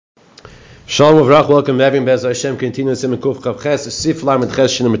Shalom Avrach, welcome to Avim Bez Hashem. Continuous in Kuf Chav Ches, Seif Lamed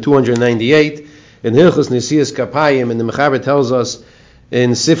Ches number 298 in Hilchos Nisiyos Kapaim, and the Mechaber tells us in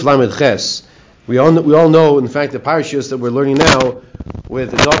Seif Lamed Ches. We all know, in fact, the parashas that we're learning now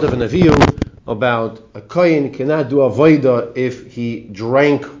with the Nadav and Avihu about a kohen cannot do avodah if he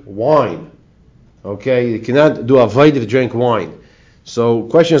drank wine. Okay, he cannot do avodah if he drank wine. So, the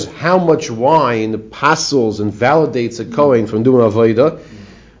question is, how much wine passes and validates a kohen from doing avodah?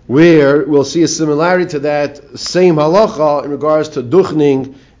 Where we'll see a similarity to that same halacha in regards to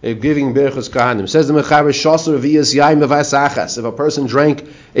duchanin, giving berachos kohanim. Says the Mechaber, Shasar Revius Yaim Mevas Achas. If a person drank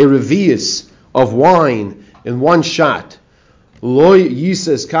a revius of wine in one shot, loy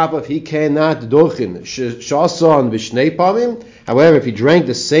yises kapav, he cannot duchin shason v'shnei pamim. However, if he drank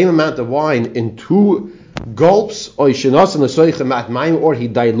the same amount of wine in two gulps, or or he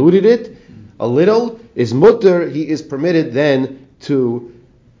diluted it a little, is mutter, he is permitted then to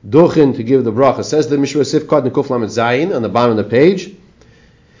duchin, to give the bracha. Says the Mishna Seif Kuf Lamed Zayin on the bottom of the page.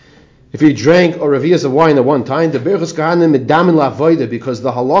 If he drank a revius of wine at one time, the berachos kohanim medamin la'avodah, because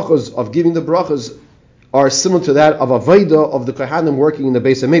the halachos of giving the brachas are similar to that of avodah of the kohanim working in the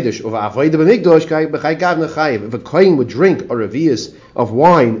Beis Hamikdash. Of avodah b'mikdash b'chay gav nechayev. If a kohen would drink a revius of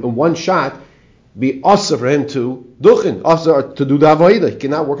wine in one shot, be asur for him to duchin, asur to do the avodah. He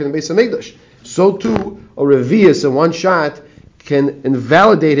cannot work in the Beis Hamikdash. So too, a revius in one shot can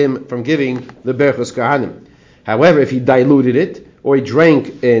invalidate him from giving the berachos kohanim. However, if he diluted it, or he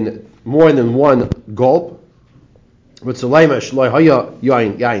drank in more than one gulp, he diluted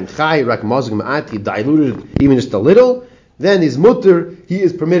it even just a little, then his mutter, he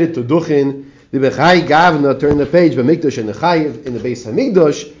is permitted to duchin. The bechai gavna, turn the page, b'mikdash and the chayiv, in the Beis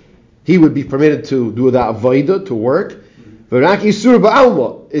Hamikdash, he would be permitted to do the avodah, to work.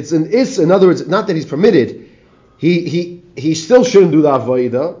 It's an is, in other words, not that he's permitted, he still shouldn't do the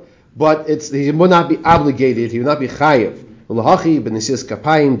avodah, but he would not be obligated, he would not be chayiv.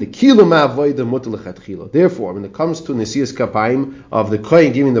 Therefore, when it comes to Nisiyos Kapaim of the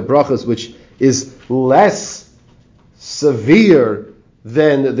kohen giving the brachas, which is less severe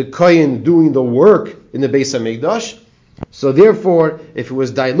than the kohen doing the work in the Beis Hamikdash, so therefore, if it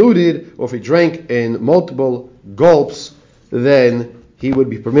was diluted or if he drank in multiple gulps, then he would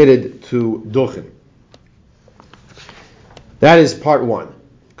be permitted to duchin. That is part one.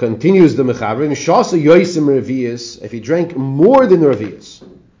 Continues the Mechaber, Shasa Yoisim Revius, if he drank more than the Revius.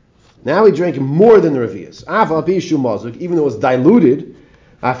 Now he drank more than the Revius. Even though it was diluted,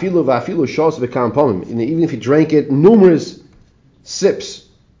 even if he drank it numerous sips.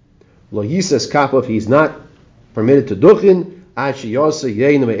 Lo Yises Kapov, he's not permitted to duchin,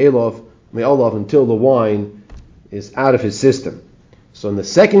 until the wine is out of his system. So in the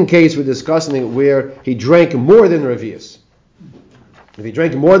second case, we're discussing it where he drank more than the Revius. If he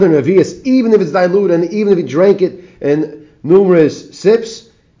drank more than revius, even if it's diluted, and even if he drank it in numerous sips,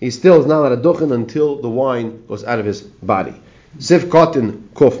 he still is not allowed to duchin until the wine goes out of his body. Sif kotin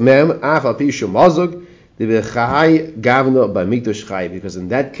kof mem afal pishu mazug the bechai gavna by mikdash chay, because in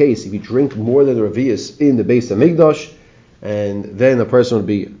that case, if you drink more than the revius in the Beis Hamikdash, and then the person would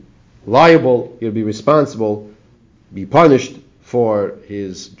be liable, he would be responsible, be punished for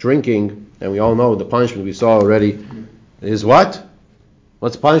his drinking, and we all know the punishment we saw already is what?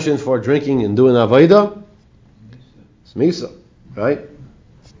 What's punishment for drinking and doing avodah? It's misa, right?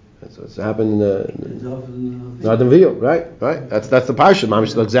 That's what's happened in Adam Vio, right? That's the parsha.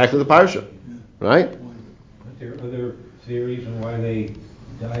 Mamish, that's exactly the parsha, right? Are there other theories on why they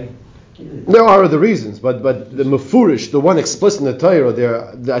died? There are other reasons, but the mefurish, the one explicit in the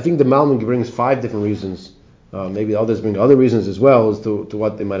Torah, I think the Malman brings 5 different reasons. Maybe others bring other reasons as well as to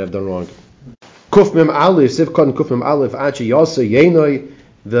what they might have done wrong. Kuf Mem Aleph, Sivkon Kuf Mem Aleph, Achi Yasa Yenoi.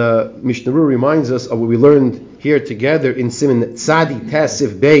 The Mishna reminds us of what we learned here together in Siman Tzadi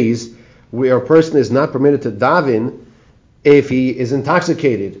Tesif Beis, where a person is not permitted to daven if he is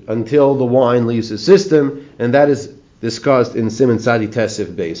intoxicated until the wine leaves his system, and that is discussed in Siman Tzadi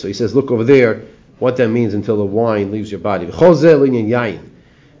Tesif Beis. So he says, look over there, what that means until the wine leaves your body. Now,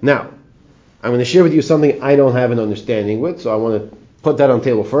 I'm going to share with you something I don't have an understanding with, so I want to put that on the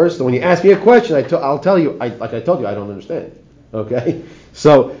table first. So when you ask me a question, I'll tell you, like I told you, I don't understand. Okay?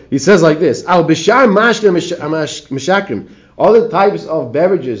 So he says like this: Al bishar mashakrim, all the types of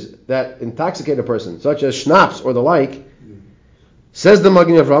beverages that intoxicate a person, such as schnapps or the like, says the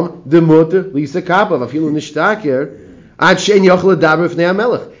Magen Avraham, the muter lisa kapav afilu nishtaker ad shein yochel daber b'fnei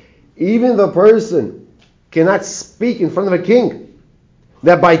hamelech. Even the person cannot speak in front of a king,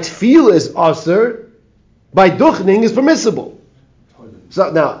 that by tefillah is asur, by duchning is permissible.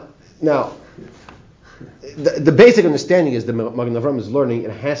 So now the basic understanding is the Magen Avram is learning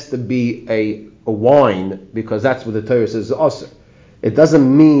it has to be a wine because that's what the Torah says is also. It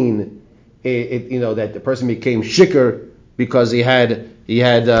doesn't mean that the person became shikr because he had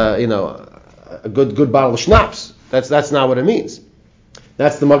a good bottle of schnapps. That's not what it means.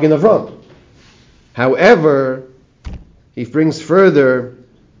 That's the Magen Avram. However, he brings further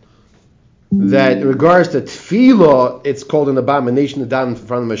that in regards to tefillah, it's called an abomination to daven in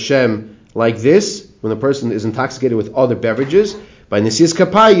front of Hashem like this, when a person is intoxicated with other beverages. By Nisiyos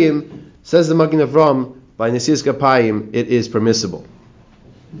Kapaim, says the Magen Avram, by Nisiyos Kapaim, it is permissible.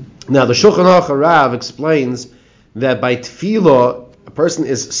 Now, the Shulchan Aruch Harav explains that by tefillah, a person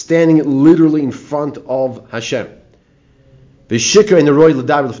is standing literally in front of Hashem. And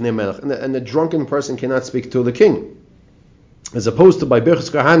the drunken person cannot speak to the king. As opposed to by Berchus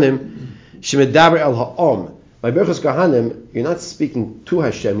Kohanim, Shemedaber el ha'om. By Berchus Kohanim, you're not speaking to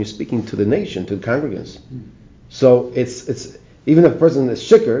Hashem, you're speaking to the nation, to the congregants. So it's even if a person is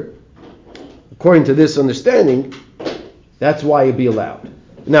shikr, according to this understanding, that's why it'd be allowed.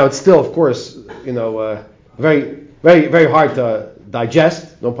 Now it's still, of course, very, very, very hard to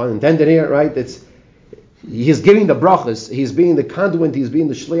digest. No pun intended here, right? He's giving the brachas, he's being the conduit, he's being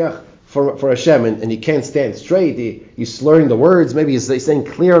the shliach for Hashem, and he can't stand straight. He's slurring the words. Maybe he's saying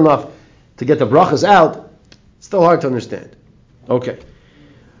clear enough to get the brachas out. It's still hard to understand. Okay.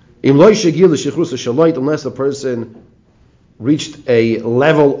 Unless the person reached a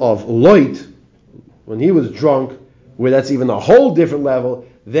level of loit when he was drunk, where that's even a whole different level,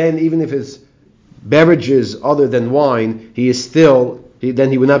 then even if his beverages other than wine, then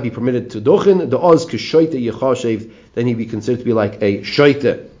he would not be permitted to duchanin. The oz kishoite yechashev, then he'd be considered to be like a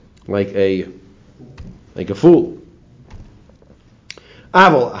shoite, like a fool.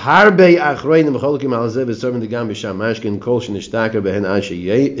 Aval harbe achreinim b'cholokim al zev v'servim degam b'sham mashkin kol shenishtaker behen ashe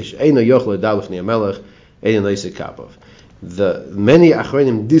eino yochel daluf ni'amelech ein leisek kapov. The many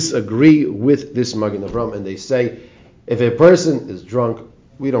achreinim disagree with this Magen Avram, and they say if a person is drunk,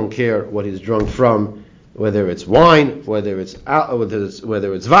 we don't care what he's drunk from, whether it's wine, whether it's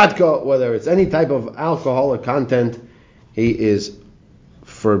vodka, whether it's any type of alcoholic content, he is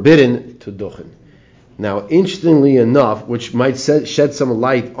forbidden to duchen. Now, interestingly enough, which might shed some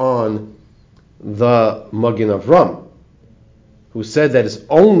light on the Magen Avram, who said that it's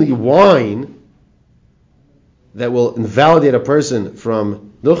only wine that will invalidate a person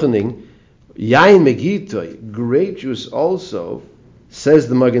from duchening, yain megitoy, grape juice also, says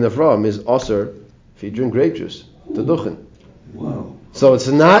the Magen Avram, is osur if you drink grape juice to duchen. Wow. So it's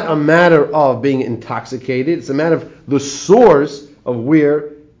not a matter of being intoxicated, it's a matter of the source of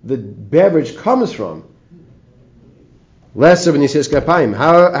where the beverage comes from. Lesser Nisiyos Kapaim.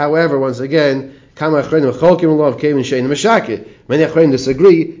 However, once again, many achreinim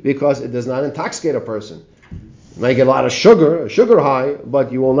disagree because it does not intoxicate a person. You might get a lot of sugar, a sugar high,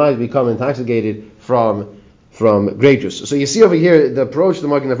 but you will not become intoxicated from grape juice. So you see over here, the approach the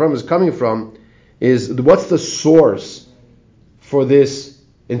Magen Avram is coming from is what's the source for this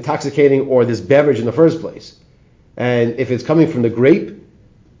intoxicating or this beverage in the first place? And if it's coming from the grape,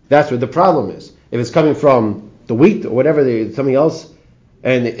 that's where the problem is. If it's coming from the wheat or whatever, something else,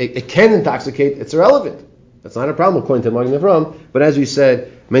 and it can intoxicate, it's irrelevant. That's not a problem according to Magen Avram. But as we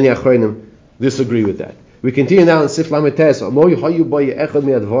said, many achreinim disagree with that. We continue now in Seif Lamed Tes.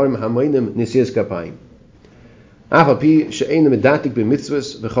 Nisiyos Kapaim. Afapi she'ein medatik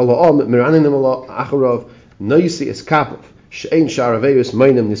b'mitzvos v'chol ha'om meranim ala acharav noisi es kapov she'ein sharaveus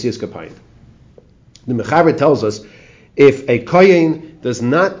meinim Nisiyos Kapaim. The Mechaber tells us if a kohen does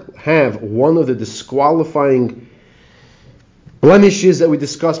not have one of the disqualifying blemishes that we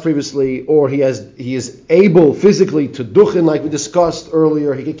discussed previously, or he is able physically to duchen like we discussed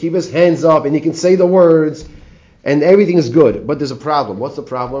earlier, he can keep his hands up and he can say the words and everything is good, but there's a problem. What's the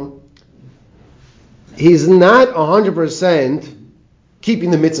problem? He's not 100%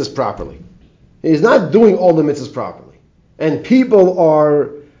 keeping the mitzvahs properly. He's not doing all the mitzvahs properly. And people are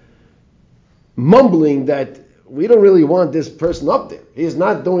mumbling that we don't really want this person up there. He's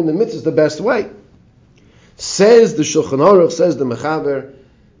not doing the mitzvahs the best way. Says the Shulchan Aruch, says the Mechaber,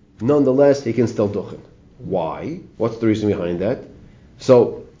 nonetheless, he can still duchen. Why? What's the reason behind that?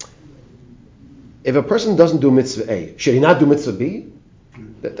 So, if a person doesn't do mitzvah A, should he not do mitzvah B?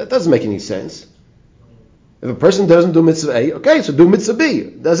 That doesn't make any sense. If a person doesn't do mitzvah A, okay, so do mitzvah B.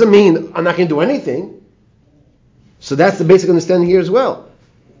 Doesn't mean I'm not going to do anything. So that's the basic understanding here as well.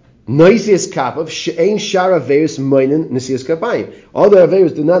 Nisiyos Kapav she'ein shar averos meinen Nisiyos Kapaim. Other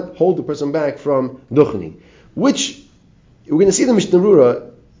averos do not hold the person back from duchening. Which we're going to see in the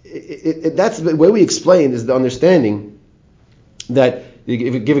Mishnah. That's the way we explain is the understanding that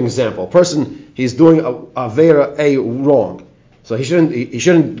You give an example. A person, he's doing a vera a wrong, so he shouldn't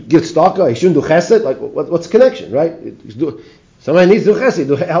give tzedakah. He shouldn't do chesed. Like what's the connection, right? Somebody needs to do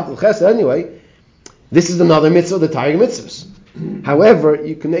chesed. Help with chesed anyway. This is another mitzvah, the Torah mitzvahs. However,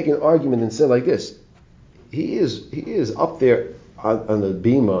 you can make an argument and say like this: He is up there on the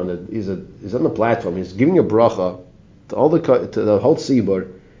bima, he's on the platform. He's giving a bracha to the whole tzibur.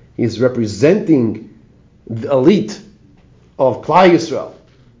 He's representing the elite of Klal Yisrael.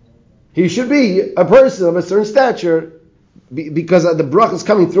 He should be a person of a certain stature because the bracha is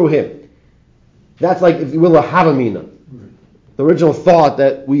coming through him. That's like, if you will, a havamina. The original thought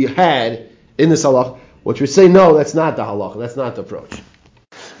that we had in this halach, which we say, no, that's not the halach, that's not the approach.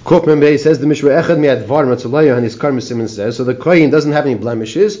 Kuf Membei says the Mishra Echad Mi'ad Var Matzulaya and his Karma Simon says, so the kohen doesn't have any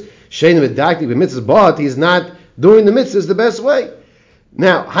blemishes, Shein Medakti b'mitzvahs, but he's not doing the mitzvahs the best way.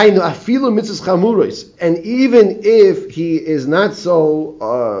 Now, Hainu Afilu Mitzvahs Chamuros, and even if he is not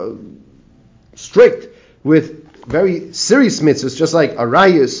so strict with very serious mitzvahs, just like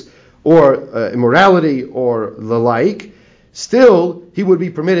arayos or immorality or the like, still he would be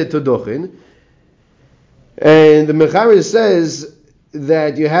permitted to duchin. And the Mechaber says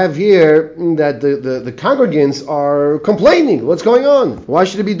that you have here that the congregants are complaining. What's going on? Why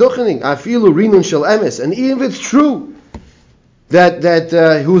should it be duchening? Afilu rinun shel emes. And even if it's true that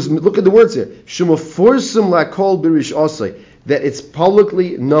look at the words here, shumaforsum lakol birish osay, that it's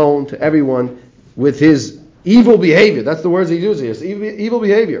publicly known to everyone with his evil behavior. That's the words he uses here. It's evil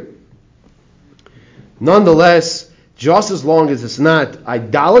behavior. Nonetheless, just as long as it's not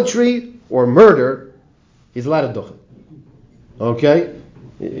idolatry or murder, he's allowed to duchen. Okay?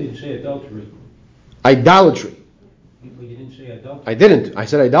 You didn't say adultery. Idolatry. You didn't say adultery. I didn't. I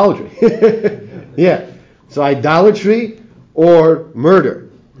said idolatry. Yeah. So idolatry or murder.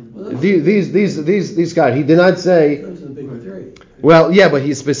 These guys. He did not say. Well, yeah, but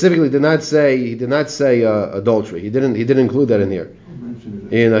he specifically did not say. He did not say adultery. He didn't include that in here.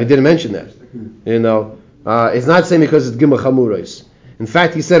 He didn't mention that. It's not saying because it's gimel chamuros. In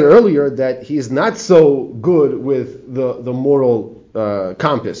fact, he said earlier that he is not so good with the moral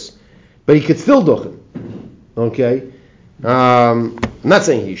compass, but he could still duchen. Okay? I'm not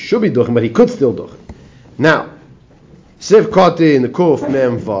saying he should be duchen, but he could still duchen. Now, Seif Kati in the Kuf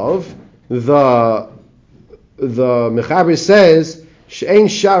Mem Vav, the Mechaber says, She'ein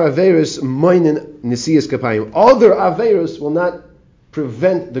shar averos moinin Nisiyos Kapaim. Other averos will not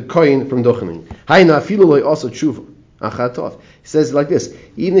prevent the kohen from duchening. Hayna afilu loy also tshuva. He says like this: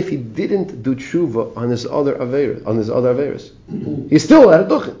 even if he didn't do tshuva on his other averos, he's still at a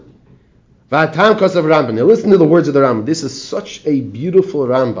duchen. Now listen to the words of the Rambam. This is such a beautiful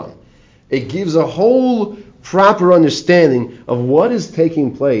Rambam. It gives a whole proper understanding of what is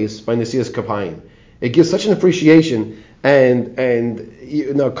taking place by Nisiyos Kapaim. It gives such an appreciation, and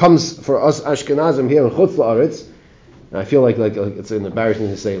it comes for us Ashkenazim here in Chutz La'aretz. I feel like it's an embarrassing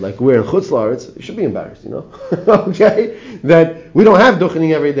to say, like we're in Chutz La'aretz, you should be embarrassed, okay? That we don't have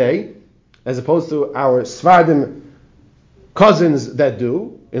duchening every day, as opposed to our Sfardim cousins that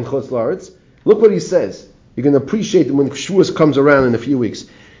do in Chutz La'aretz. Look what he says. You're going to appreciate it when Shavuos comes around in a few weeks.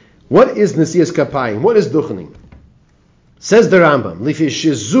 What is Nisiyos Kapaim? What is duchening? Says the Rambam, Lifi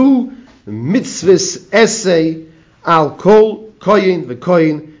shizu mitzvahs essay al kol koyin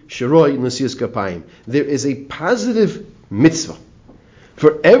v'koyin Shiroi Nisiyos Kapaim. There is a positive mitzvah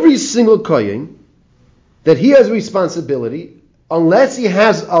for every single kohen that he has responsibility, unless he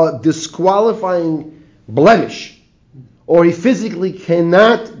has a disqualifying blemish or he physically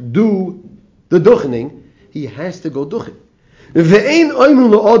cannot do the duchening, he has to go duchen. And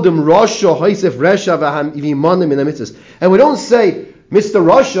we don't say, Mr.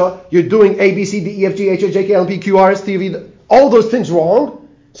 Russia, you're doing A, B, C, D, E, F, G, H, I, J, K, L, M, P, Q, R, S, T, V, all those things wrong.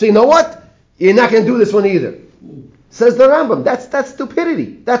 So you know what? You're not going to do this one either. Says the Rambam. That's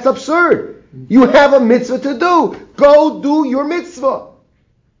stupidity. That's absurd. You have a mitzvah to do. Go do your mitzvah.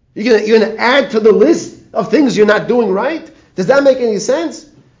 You're going to add to the list of things you're not doing right? Does that make any sense?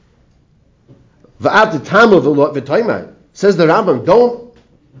 Says the Rambam. Don't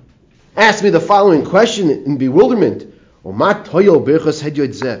ask me the following question in bewilderment.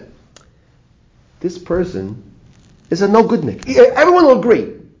 This person is a no-goodnik. Everyone will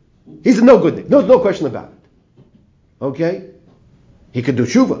agree. He's a no-goodnik. No question about it. Okay? He could do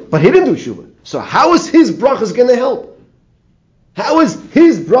tshuva, but he didn't do tshuva. So how is his brachas going to help? How is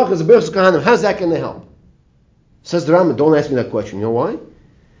his brachas, how's that going to help? Says the Rambam, don't ask me that question. You know why?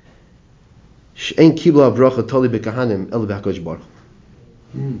 She'en kibla bracha toli bekahanim el b'hakodesh baruch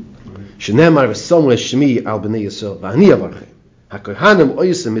hu. Shenemar v'somre shmi al b'nei Yisrael v'ani avarchem. HaKohanim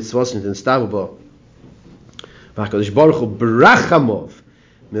oyisem mitzvos nitestavu bo V'HaKadosh Baruch Hu Berachamov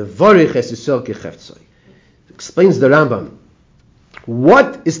Mevorich Es Yisrael Kecheftzoi. Explains the Rambam.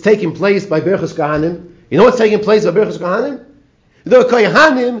 What is taking place by Berachos Kohanim? You know what's taking place by Berachos Kohanim? The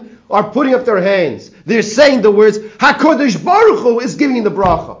Kohanim are putting up their hands. They're saying the words, HaKadosh Baruch Hu is giving you the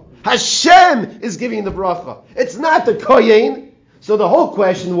bracha. Hashem is giving you the bracha. It's not the kohen. So the whole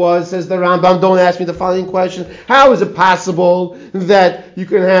question was, says the Rambam, don't ask me the following question. How is it possible that you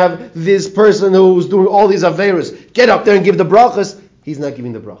can have this person who's doing all these averos get up there and give the brachas? He's not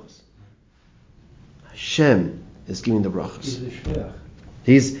giving the brachas. Hashem is giving the brachas.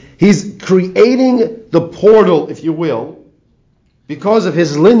 He's creating the portal, if you will, because of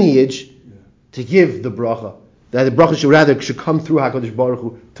his lineage, to give the bracha. That the bracha should come through HaKadosh Baruch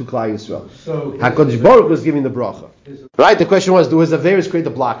Hu to Klal Yisrael. So HaKadosh Baruch Hu is giving the bracha. Right? The question was, do his averos create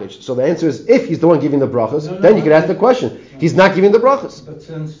the blockage? So the answer is, if he's the one giving the brachas, then you can ask the question. He's not giving the brachas. But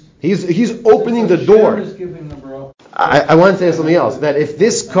since he's opening the door. Is giving the bracha. I want to say something else. That if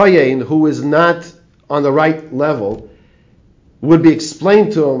this kohen, who is not on the right level, would be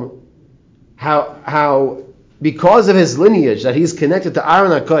explained to him how because of his lineage that he's connected to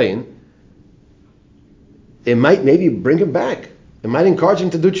Aaron HaKohen, it might maybe bring him back. It might encourage him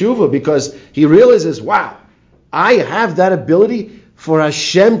to do tshuva because he realizes, wow, I have that ability for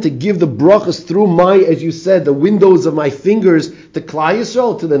Hashem to give the brachas through my, as you said, the windows of my fingers to Klal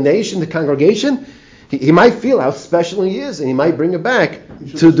Yisrael, to the nation, the congregation. He might feel how special he is, and he might bring it back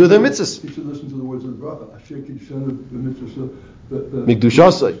to do the mitzvahs. He should listen to the words of the bracha.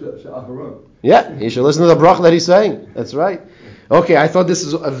 Yeah, he should listen to the bracha that he's saying. That's right. Okay, I thought this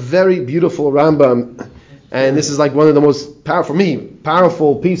is a very beautiful Rambam, and this is like one of the most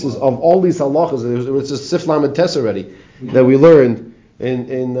powerful pieces of all these halachas. It's a Seif Lamed Tes already that we learned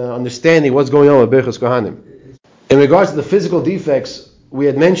in understanding what's going on with Berachos Kohanim. In regards to the physical defects, we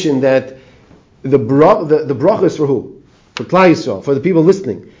had mentioned that the bracha is for who? For Klal Yisrael, for the people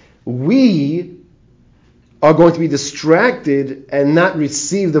listening. We are going to be distracted and not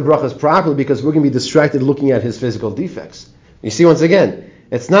receive the brachas properly because we're going to be distracted looking at his physical defects. You see, once again,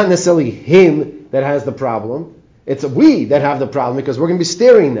 it's not necessarily him that has the problem. It's we that have the problem because we're going to be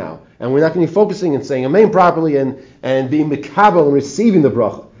staring now, and we're not going to be focusing and saying amen properly and being mikabel and receiving the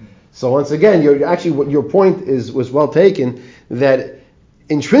bracha. So once again, your point was well taken, that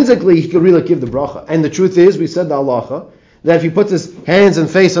intrinsically he could really give the bracha. And the truth is, we said the halacha, that if he puts his hands and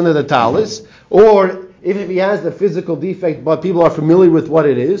face under the talis, or if he has the physical defect but people are familiar with what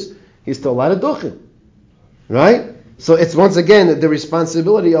it is, he's still allowed to duchanin. Right? So it's once again, the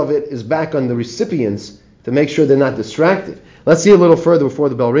responsibility of it is back on the recipients to make sure they're not distracted. Let's see a little further before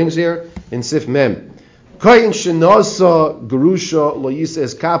the bell rings here in Sif Mem. Kohen shenasa gerusha lo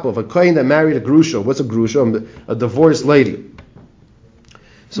yiseh kapov. A kohen that married a gerusha. What's a gerusha? A divorced lady.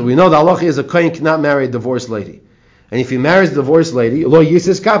 So we know the halacha is a kohen cannot marry a divorced lady. And if he marries a divorced lady, lo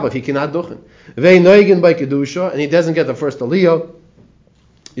yiseh kapov, he cannot duchanin. Vei noigin by kedusha, and he doesn't get the first aliyah.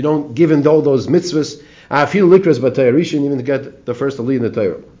 You don't give him all those mitzvahs. I feel likras b'Torah rishon even to get the first aliyah in the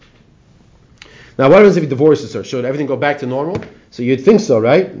Torah. Now, what happens if he divorces her? Should everything go back to normal? So you'd think so,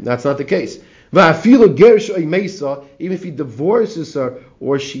 right? That's not the case. Even if he divorces her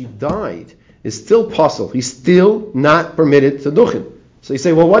or she died, it's still possible. He's still not permitted to duchanin. So you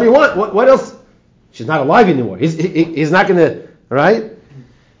say, well, what do you want? What else? She's not alive anymore. He's not going to, right?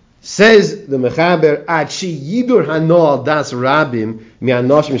 Says the Mechaber,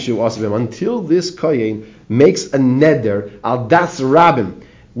 until this kohen makes a neder al das rabim,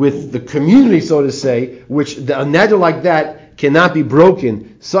 with the community, so to say, which a neder like that cannot be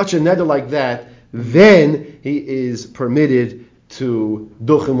broken, such a neder like that, then he is permitted to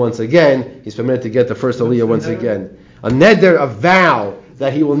duchanin once again. He's permitted to get the first aliyah once again. A neder, a vow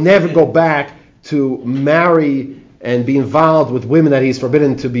that he will never go back to marry and be involved with women that he's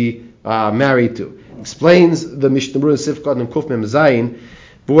forbidden to be married to. Explains the Mishna Seif Kohen Kuf Mem Zayin,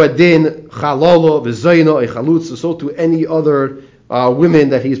 Buadin Chalolo V'Zoyno Echalutz, so to any other women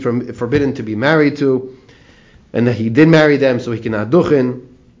that he's forbidden to be married to, and that he did marry them, so he cannot duchanin.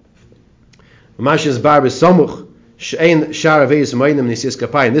 Mashes bar b'samuch she'ein shar aveis ma'anim Nisiyos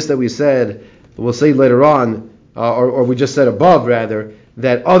Kapaim. This that we said, we'll say later on, or we just said above rather,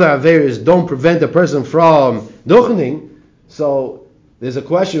 that other averos don't prevent a person from duchanin. So there's a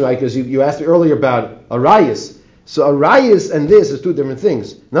question, right? Because you asked me earlier about arayis. So arayis and this is two different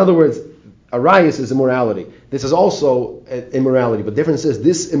things. In other words, arayis is immorality. This is also immorality. But the difference is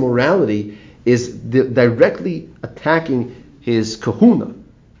this immorality is directly attacking his kahuna,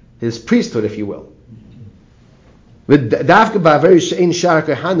 his priesthood, if you will. It's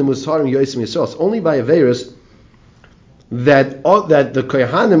only by averos that the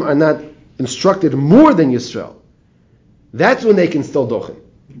kohanim are not instructed more than Yisrael. that's when they can still duchen.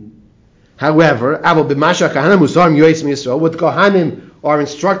 However, what kohanim are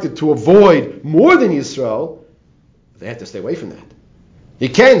instructed to avoid more than Yisrael, they have to stay away from that. You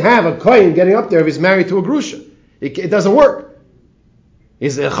can't have a kohen getting up there if he's married to a grusha. It doesn't work.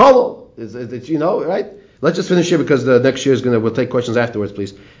 Is it chalal? Right? Let's just finish here because the next year we'll take questions afterwards,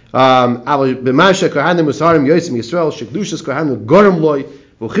 please. The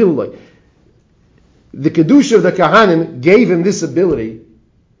kedusha of the kohanim gave him this ability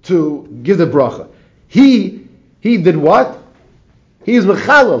to give the bracha. He did what? He is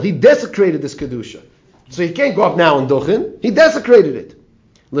mechalal. He desecrated this kedusha. So he can't go up now and duchen. He desecrated it.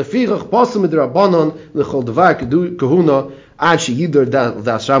 Lefichach pasam midrabanan lechol devar kahuna ad sheyidor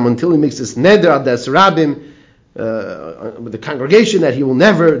das ram, until he makes this neder das rabim with the congregation that he will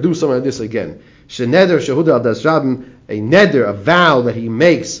never do something like this again. Sheneder shehuda das rabim, a neder, a vow that he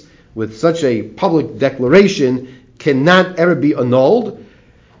makes with such a public declaration cannot ever be annulled.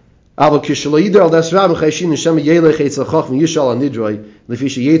 But when it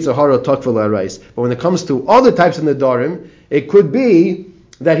comes to other types of nedarim, it could be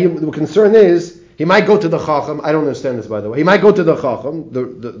that the concern is he might go to the chacham. I don't understand this, by the way. He might go to the chacham,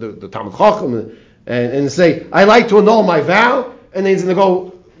 the Talmud chacham, and say, "I like to annul my vow," and then he's going to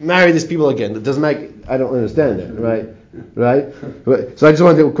go marry these people again. That doesn't make. I don't understand that, right? So I just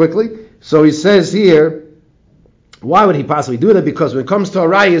want to do it quickly. So he says here. Why would he possibly do that? Because when it comes to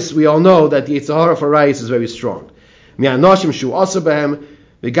arayis, we all know that the yitzhara for arayis is very strong. He has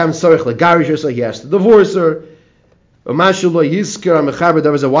to divorce her. Why did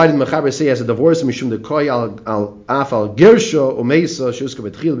Mechaber say he has to divorce him?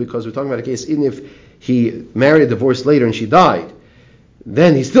 Because we're talking about a case, even if he married, divorced later, and she died,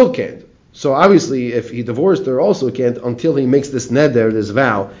 then he still can't. So obviously, if he divorced her, also can't until he makes this neder, this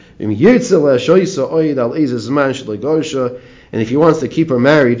vow. And if he wants to keep her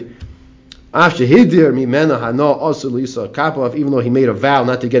married, even though he made a vow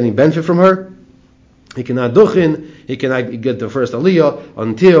not to get any benefit from her, he cannot duchin, he cannot get the first aliyah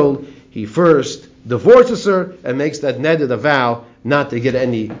until he first divorces her and makes that neder, the vow, not to get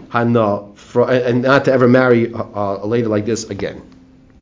any hana and not to ever marry a lady like this again.